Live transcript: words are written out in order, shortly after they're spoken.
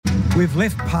We've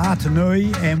left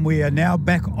Pātanui and we are now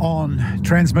back on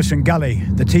Transmission Gully,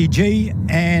 the TG,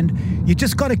 and you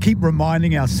just got to keep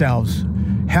reminding ourselves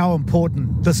how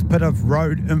important this bit of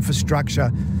road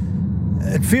infrastructure.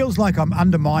 It feels like I'm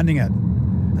undermining it.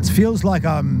 It feels like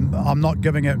I'm not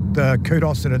giving it the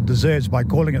kudos that it deserves by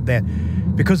calling it that,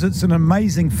 because it's an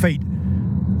amazing feat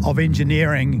of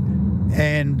engineering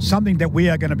and something that we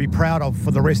are going to be proud of for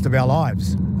the rest of our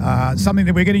lives. Something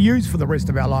that we're going to use for the rest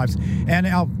of our lives and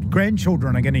our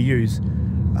grandchildren are going to use.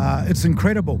 It's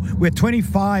incredible. We're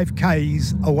 25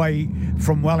 k's away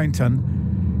from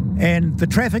Wellington and the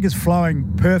traffic is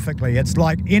flowing perfectly. It's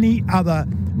like any other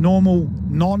normal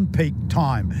non-peak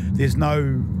time. There's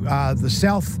no the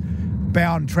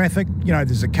southbound traffic. You know,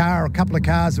 there's a couple of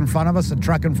cars in front of us, a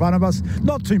truck in front of us.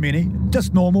 Not too many,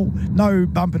 just normal, no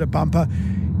bumper to bumper.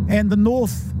 And the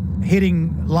north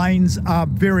heading lanes are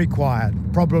very quiet,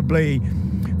 probably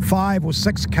 5 or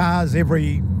 6 cars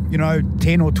every,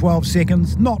 10 or 12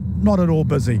 seconds, not at all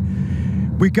busy.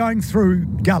 We're going through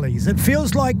gullies. It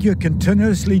feels like you're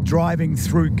continuously driving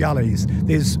through gullies.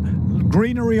 There's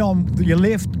greenery on your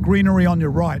left, greenery on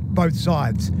your right, both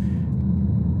sides.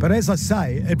 But as I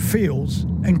say, it feels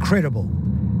incredible.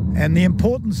 And the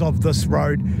importance of this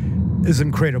road is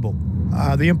incredible.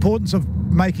 The importance of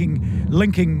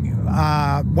linking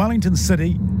Wellington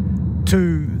City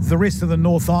to the rest of the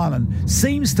North Island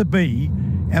seems to be,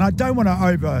 and I don't want to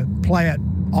overplay it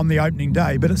on the opening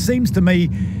day, but it seems to me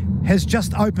has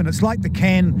just opened. It's like the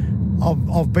can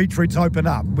of beetroots open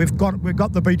up. We've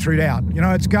got the beetroot out.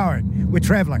 It's going. We're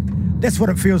travelling. That's what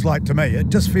it feels like to me. It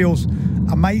just feels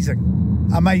amazing,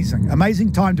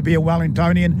 amazing time to be a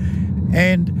Wellingtonian,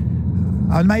 and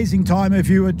amazing time if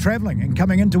you were travelling and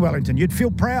coming into Wellington. You'd feel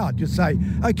proud. You'd say,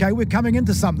 okay, we're coming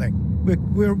into something.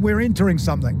 We're entering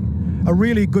something. A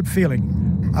really good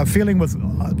feeling. A feeling with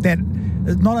that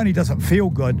not only does it feel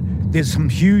good, there's some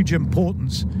huge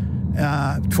importance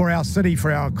for our city,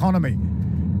 for our economy,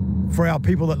 for our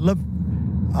people that live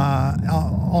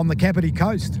on the Kapiti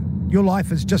Coast. Your life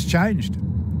has just changed.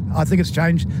 I think it's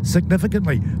changed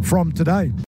significantly from today.